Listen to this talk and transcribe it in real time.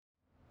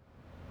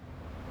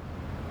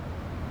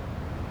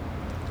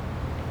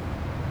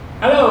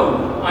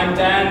Hello, I'm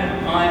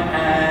Dan. I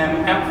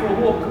am out for a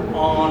walk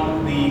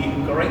on the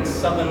Great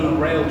Southern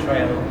Rail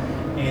Trail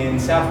in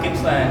South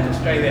Gippsland,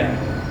 Australia.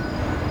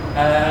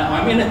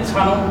 I'm in a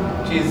tunnel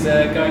which is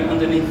going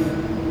underneath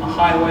a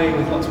highway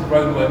with lots of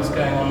roadworks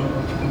going on,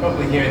 which you can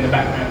probably hear in the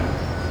background.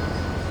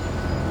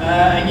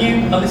 And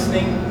you are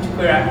listening to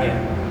Queer Out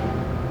Here.